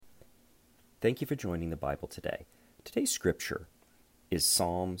Thank you for joining the Bible today. Today's scripture is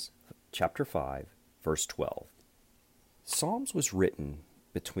Psalms chapter 5, verse 12. Psalms was written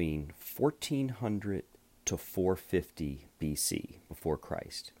between 1400 to 450 BC, before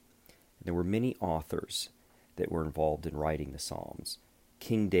Christ. There were many authors that were involved in writing the Psalms,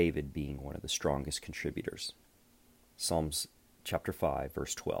 King David being one of the strongest contributors. Psalms chapter 5,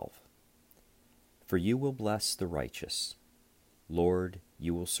 verse 12. For you will bless the righteous. Lord,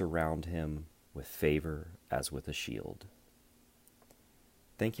 you will surround him with favor as with a shield.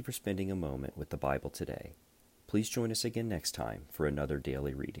 Thank you for spending a moment with the Bible today. Please join us again next time for another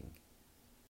daily reading.